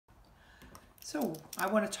So I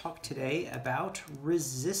want to talk today about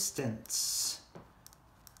resistance.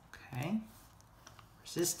 Okay,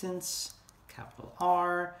 resistance, capital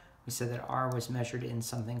R. We said that R was measured in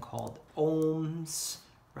something called ohms,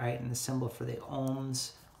 right? And the symbol for the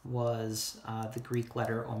ohms was the Greek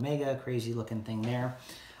letter omega, crazy looking thing there.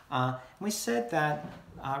 And we said that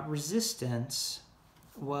resistance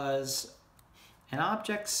was an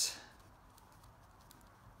object's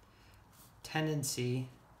tendency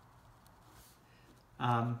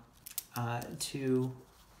to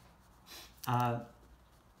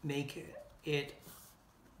make it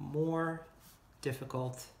more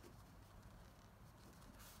difficult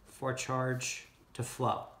for charge to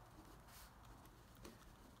flow.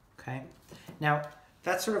 Okay, now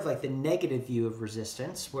that's sort of like the negative view of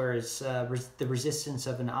resistance, whereas the resistance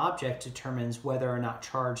of an object determines whether or not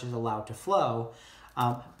charge is allowed to flow.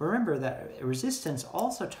 Remember that resistance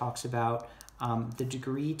also talks about the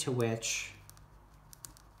degree to which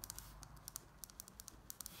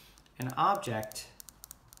an object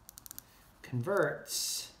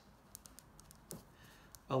converts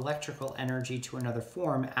electrical energy to another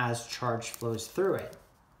form as charge flows through it.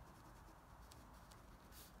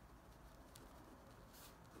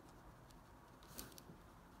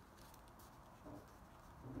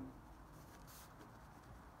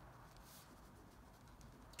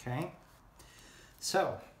 Okay,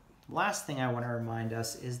 so last thing I want to remind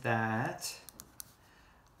us is that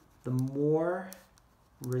the more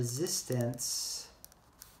resistance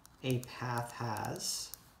a path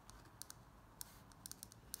has,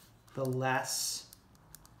 the less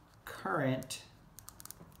current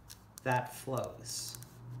that flows,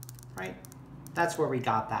 right? That's where we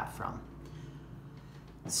got that from.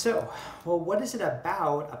 So, well, what is it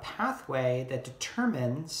about a pathway that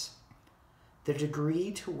determines the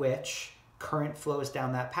degree to which current flows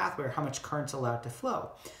down that pathway, or how much current's allowed to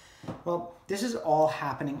flow? Well, this is all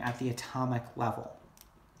happening at the atomic level.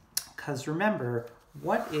 Because remember,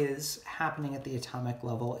 what is happening at the atomic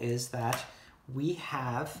level is that we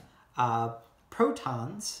have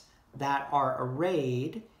protons that are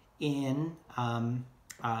arrayed in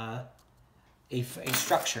a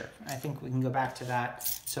structure. I think we can go back to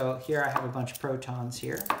that. So here I have a bunch of protons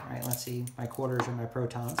here. All right, let's see, my quarters are my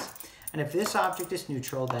protons. And if this object is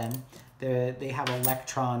neutral, then they have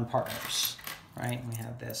electron partners, right? We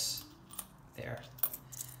have this there.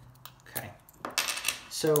 Okay.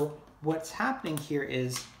 So what's happening here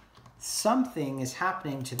is something is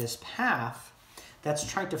happening to this path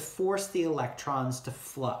that's trying to force the electrons to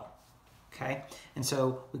flow. Okay, and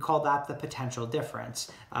so we call that the potential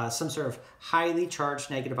difference. Some sort of highly charged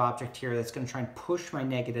negative object here that's going to try and push my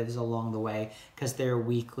negatives along the way because they're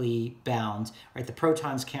weakly bound. Right, the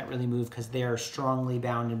protons can't really move because they're strongly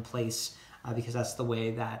bound in place because that's the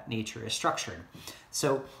way that nature is structured.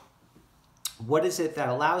 So what is it that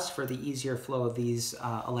allows for the easier flow of these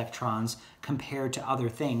electrons compared to other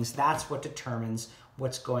things? That's what determines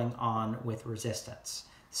what's going on with resistance.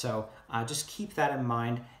 So just keep that in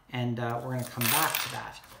mind, and we're going to come back to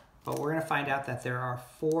that. But we're going to find out that there are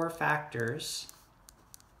 4 factors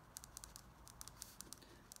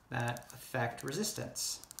that affect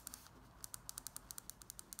resistance.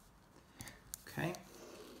 Okay.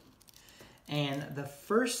 And the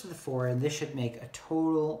first of the 4, and this should make a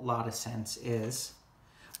total lot of sense, is,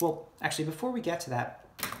 well, actually, before we get to that,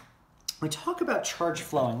 we talk about charge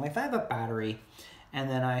flowing. Like if I have a battery, and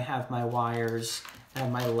then I have my wires,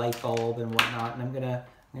 and my light bulb and whatnot, and I'm gonna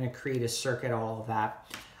create a circuit, all of that.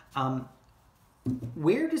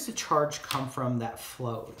 Where does the charge come from that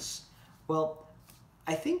flows? Well,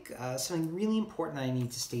 I think something really important that I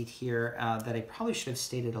need to state here that I probably should have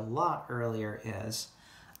stated a lot earlier is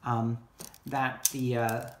that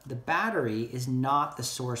the battery is not the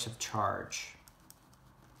source of charge.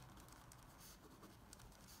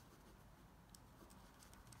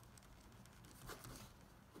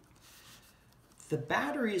 The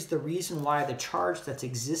battery is the reason why the charge that's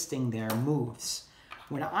existing there moves.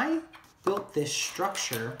 When I built this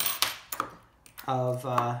structure of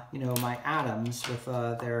my atoms with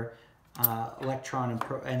their electron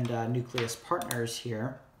and nucleus partners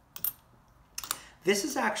here, this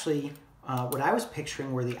is actually what I was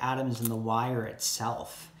picturing were the atoms in the wire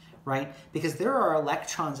itself, right? Because there are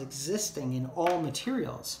electrons existing in all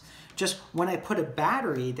materials. Just when I put a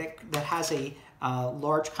battery that has a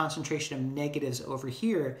large concentration of negatives over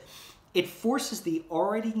here, it forces the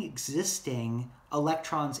already existing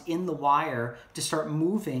electrons in the wire to start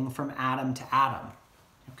moving from atom to atom,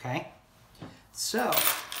 okay? So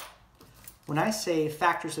when I say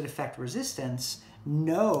factors that affect resistance,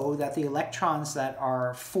 know that the electrons that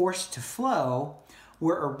are forced to flow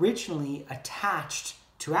were originally attached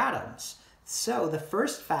to atoms. So the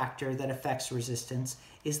first factor that affects resistance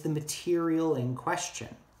is the material in question.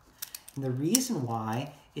 And the reason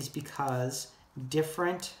why is because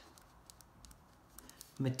different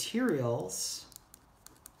materials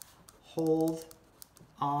hold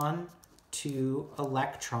on to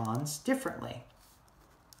electrons differently.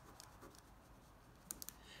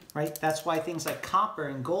 Right? That's why things like copper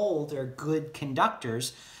and gold are good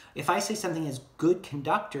conductors. If I say something is good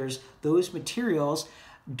conductors, those materials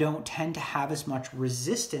don't tend to have as much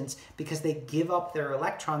resistance because they give up their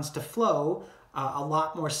electrons to flow a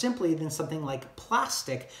lot more simply than something like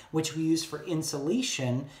plastic, which we use for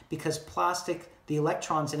insulation, because plastic, the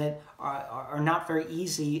electrons in it are not very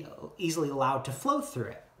easily allowed to flow through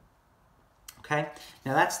it. Okay,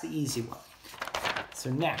 now that's the easy one.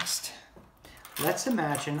 So next, let's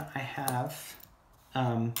imagine I have,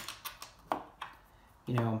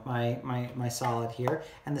 you know, my solid here,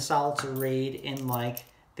 and the solid's arrayed in like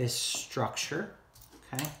this structure,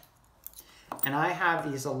 okay? And I have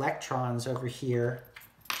these electrons over here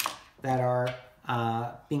that are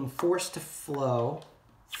being forced to flow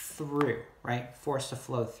through, right? Forced to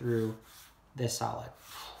flow through this solid.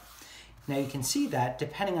 Now you can see that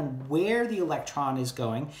depending on where the electron is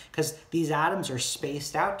going, because these atoms are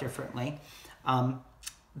spaced out differently,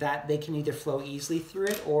 that they can either flow easily through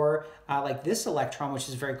it, or like this electron, which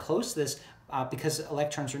is very close to this, because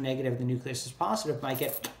electrons are negative, the nucleus is positive, might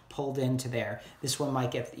get pulled into there. This one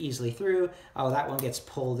might get easily through. Oh, that one gets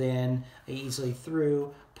pulled in, easily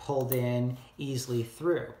through, pulled in, easily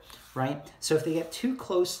through, right? So if they get too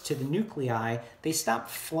close to the nuclei, they stop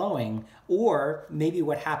flowing. Or maybe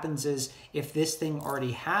what happens is if this thing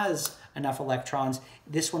already has enough electrons,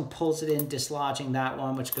 this one pulls it in, dislodging that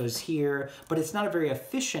one, which goes here, but it's not a very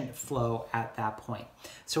efficient flow at that point.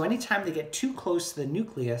 So anytime they get too close to the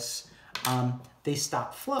nucleus, they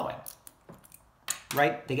stop flowing,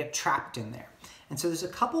 right? They get trapped in there. And so there's a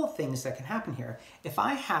couple of things that can happen here. If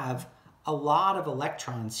I have a lot of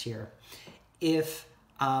electrons here, if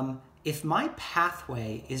my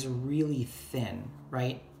pathway is really thin,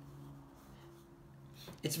 right,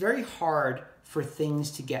 it's very hard for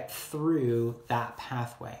things to get through that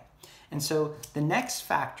pathway. And so the next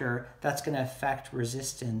factor that's going to affect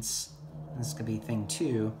resistance, this is going to be thing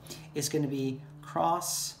 2, is going to be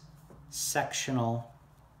cross-sectional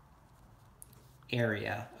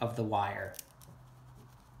area of the wire,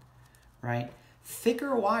 right?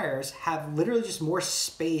 Thicker wires have literally just more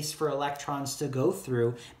space for electrons to go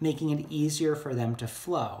through, making it easier for them to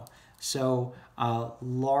flow. So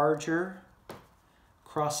larger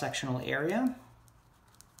cross-sectional area,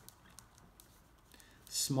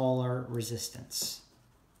 smaller resistance.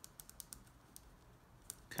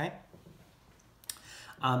 Okay?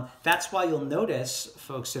 That's why you'll notice,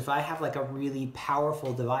 folks, if I have like a really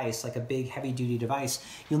powerful device, like a big heavy-duty device,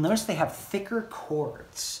 you'll notice they have thicker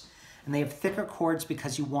cords. And they have thicker cords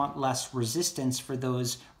because you want less resistance for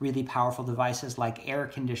those really powerful devices like air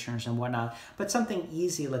conditioners and whatnot. But something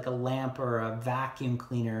easy like a lamp or a vacuum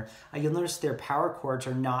cleaner, you'll notice their power cords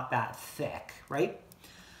are not that thick, right?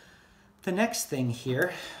 The next thing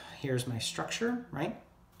here, here's my structure, right?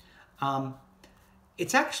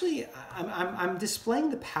 It's actually, I'm displaying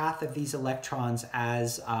the path of these electrons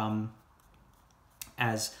as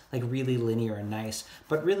like really linear and nice,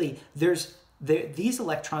 but really these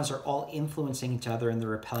electrons are all influencing each other and they're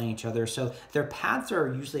repelling each other. So their paths are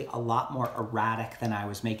usually a lot more erratic than I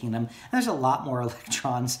was making them. And there's a lot more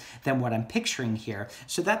electrons than what I'm picturing here.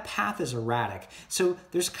 So that path is erratic. So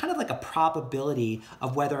there's kind of like a probability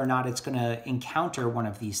of whether or not it's going to encounter one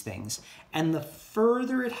of these things. And the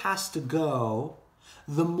further it has to go,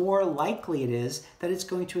 the more likely it is that it's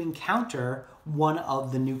going to encounter one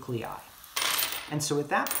of the nuclei. And so at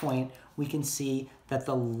that point, we can see that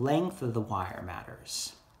the length of the wire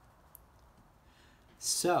matters.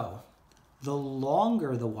 So the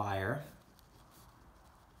longer the wire,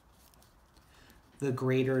 the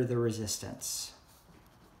greater the resistance.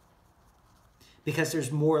 Because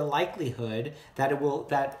there's more likelihood that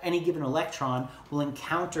that any given electron will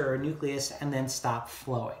encounter a nucleus and then stop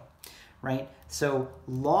flowing, right? So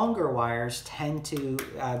longer wires tend to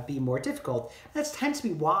be more difficult. That tends to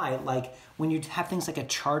be why, like when you have things like a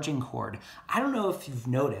charging cord, I don't know if you've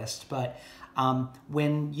noticed, but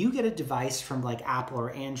when you get a device from like Apple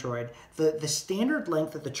or Android, the standard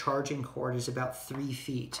length of the charging cord is about 3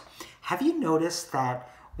 feet. Have you noticed that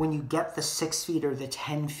when you get the 6 feet or the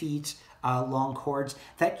 10 feet long cords,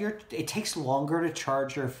 that it takes longer to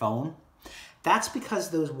charge your phone? That's because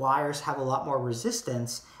those wires have a lot more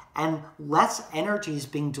resistance and less energy is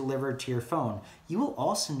being delivered to your phone. You will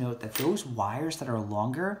also note that those wires that are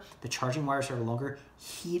longer, the charging wires that are longer,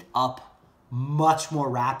 heat up much more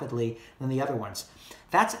rapidly than the other ones.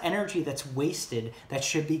 That's energy that's wasted that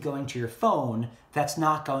should be going to your phone that's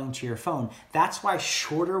not going to your phone. That's why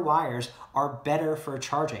shorter wires are better for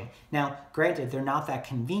charging. Now, granted, they're not that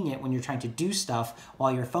convenient when you're trying to do stuff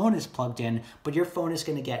while your phone is plugged in, but your phone is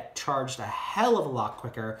going to get charged a hell of a lot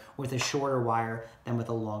quicker with a shorter wire than with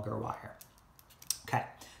a longer wire. Okay,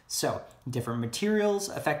 so different materials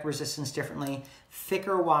affect resistance differently.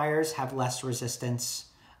 Thicker wires have less resistance.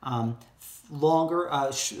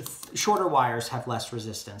 Shorter wires have less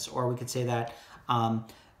resistance, or we could say that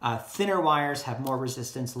thinner wires have more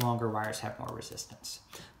resistance, longer wires have more resistance.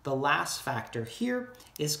 The last factor here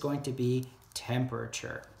is going to be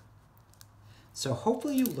temperature. So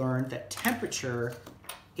hopefully you learned that temperature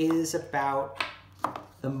is about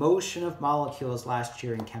the motion of molecules last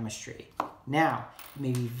year in chemistry. Now, it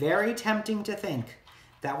may be very tempting to think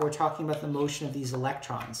that we're talking about the motion of these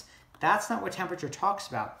electrons. That's not what temperature talks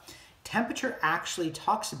about. Temperature actually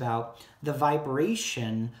talks about the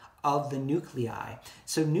vibration of the nuclei.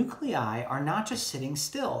 So nuclei are not just sitting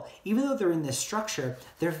still. Even though they're in this structure,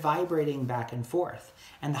 they're vibrating back and forth.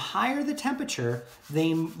 And the higher the temperature,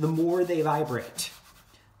 the more they vibrate.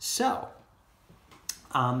 So,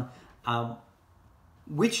 in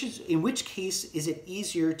which case is it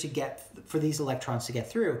easier to get for these electrons to get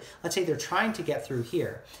through? Let's say they're trying to get through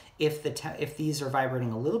here. If these are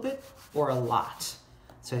vibrating a little bit or a lot.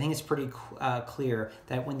 So I think it's pretty clear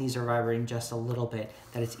that when these are vibrating just a little bit,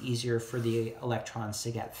 that it's easier for the electrons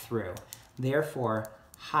to get through. Therefore,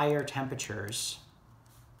 higher temperatures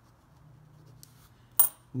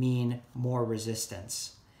mean more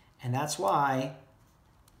resistance. And that's why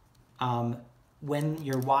when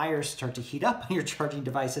your wires start to heat up on your charging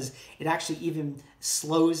devices, it actually even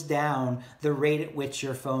slows down the rate at which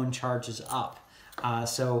your phone charges up.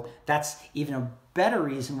 So that's even a better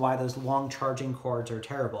reason why those long charging cords are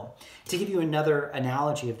terrible. To give you another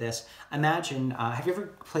analogy of this, imagine, have you ever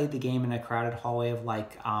played the game in a crowded hallway of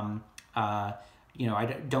like, you know, I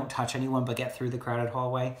don't touch anyone but get through the crowded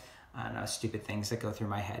hallway? I don't know, stupid things that go through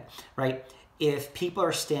my head, right? If people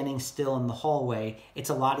are standing still in the hallway, it's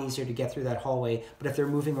a lot easier to get through that hallway, but if they're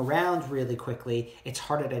moving around really quickly, it's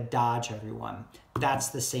harder to dodge everyone. That's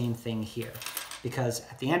the same thing here, because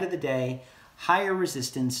at the end of the day, higher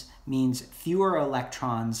resistance means fewer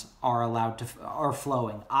electrons are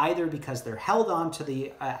flowing, either because they're held onto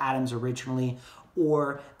the atoms originally,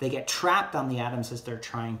 or they get trapped on the atoms as they're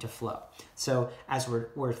trying to flow. So as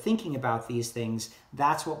we're thinking about these things,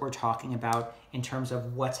 that's what we're talking about in terms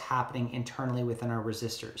of what's happening internally within our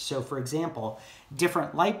resistors. So for example,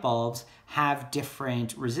 different light bulbs have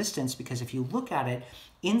different resistance because if you look at it,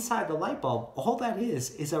 inside the light bulb, all that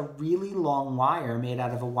is a really long wire made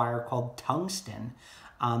out of a wire called tungsten.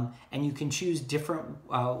 And you can choose different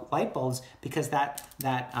light bulbs because that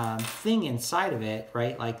thing inside of it,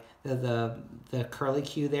 right, like the curly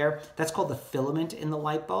Q there, that's called the filament in the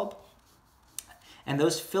light bulb. And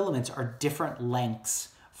those filaments are different lengths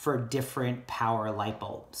for different power light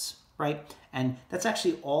bulbs, right? And that's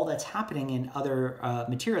actually all that's happening in other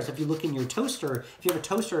materials. If you look in your toaster, if you have a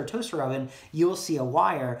toaster or a toaster oven, you will see a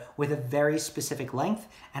wire with a very specific length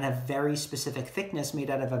and a very specific thickness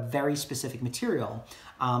made out of a very specific material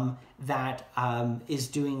that is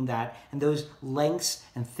doing that. And those lengths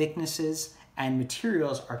and thicknesses and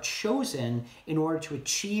materials are chosen in order to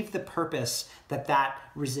achieve the purpose that that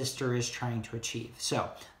resistor is trying to achieve. So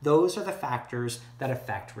those are the factors that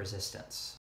affect resistance.